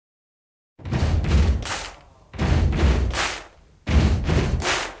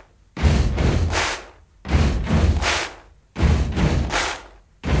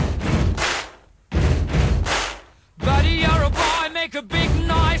make a big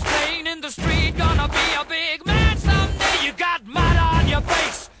noise playing in the street. Gonna be a big man someday. You got mud on your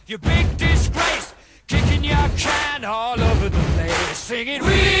face, you big disgrace. Kicking your can all over the place, singing, we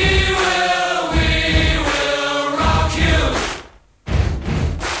will rock you.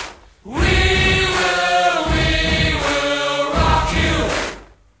 We will rock you.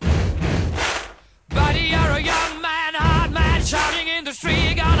 Buddy, you're a young man, hard man, shouting in the street.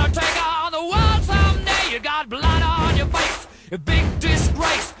 You're gonna take on the world someday. You got blood on your face, a big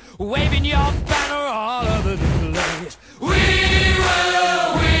disgrace, waving your banner all over the place. We will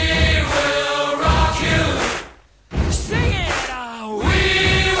rock you. Sing it. We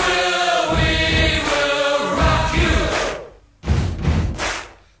will rock you.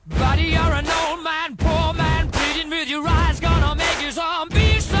 Buddy, you're an old man, poor man, pleading with your eyes. Gonna make you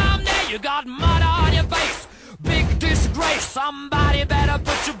zombie someday. You got mud on your face, big disgrace. Somebody better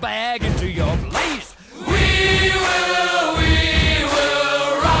put your bag into your place. We will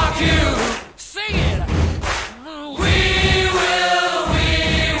rock you. Sing it. We will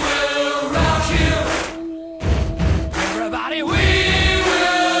rock you. Everybody, we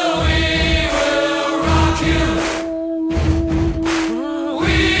will rock you.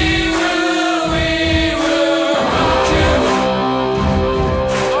 We will rock you.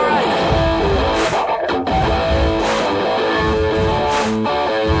 All right.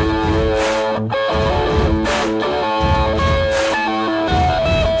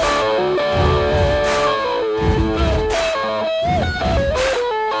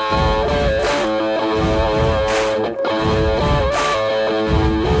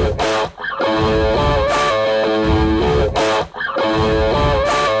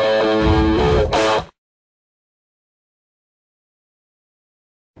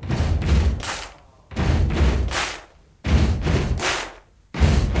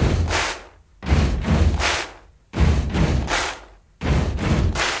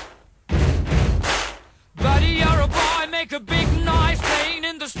 Buddy, you're a boy, make a big noise playing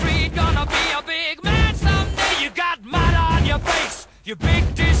in the street. Gonna be a big man someday. You got mud on your face, you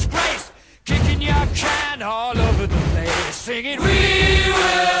big disgrace. Kicking your can all over the place, singing, we will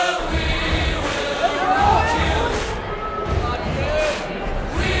rock you.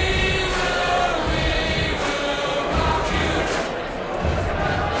 We will rock you.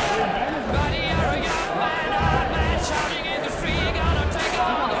 Buddy, you're a young man, hard man, shouting in the street. You're gonna take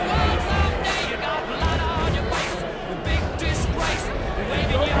on the world someday. You got blood on your face, a big disgrace, waving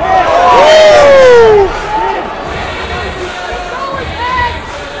your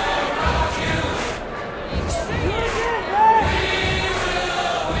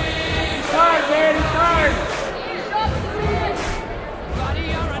Buddy,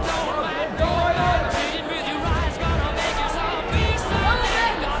 you're an old man, pleading with your eyes. Gonna make you zombie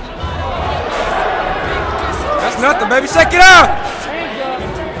someday. Got mud on your face, big disgrace. That's nothing, baby. Shake it out.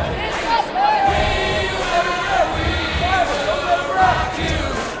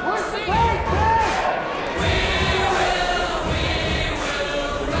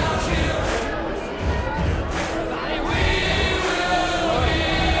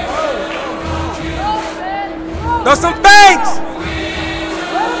 Throw some bangs.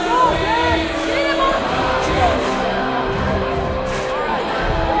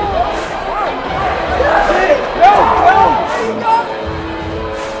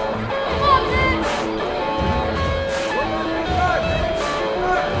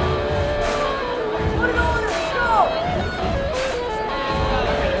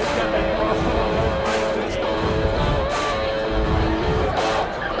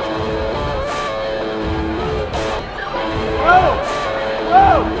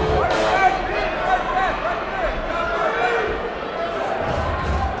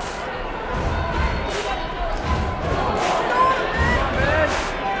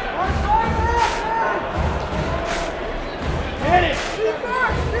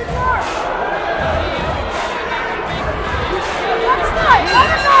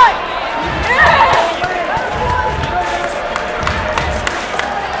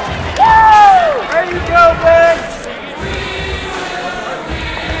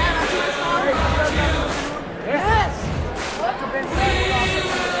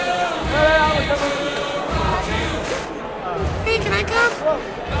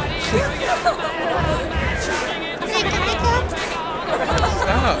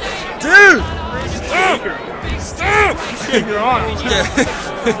 Stop. Dude! Stop! Stop! Shake your arm. Yeah.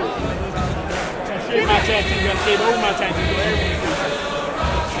 Shake my tattoo. You gotta shave over my tattoo.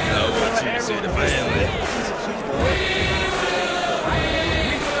 No, what you say to family.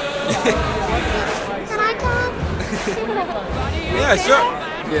 Can I come? Yeah, sure.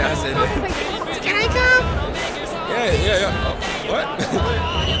 Yeah, I said that. Can I come? Yeah. What?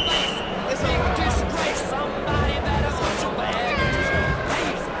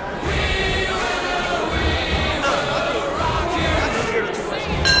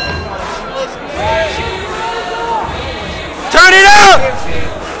 Turn it up!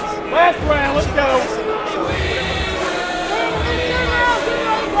 Last round, let's go.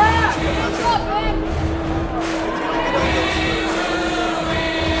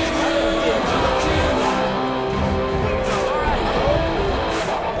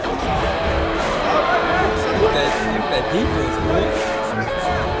 That defense, man.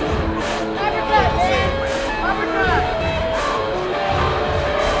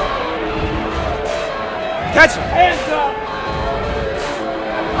 Catch him! Hands up.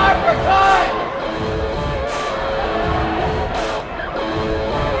 Uppercut.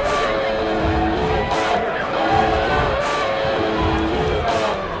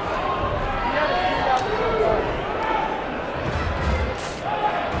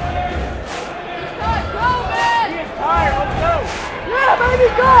 Yeah, baby,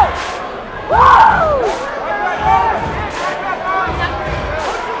 go! Woo!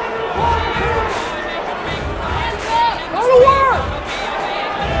 Go to work!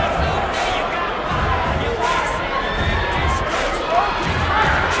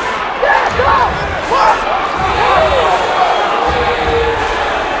 Yeah, go! Work!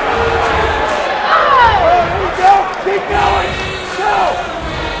 There you go! Keep going! Go!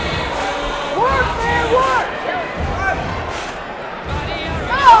 Work, man, work!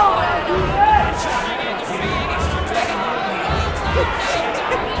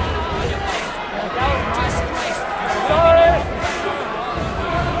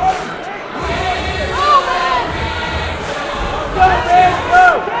 Go, man, go!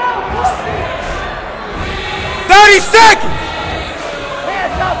 30 seconds!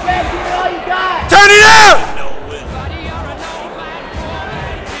 Hands up, man, give it all you got! Turn it up!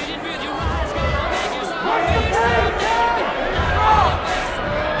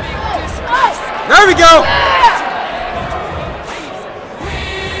 There we go!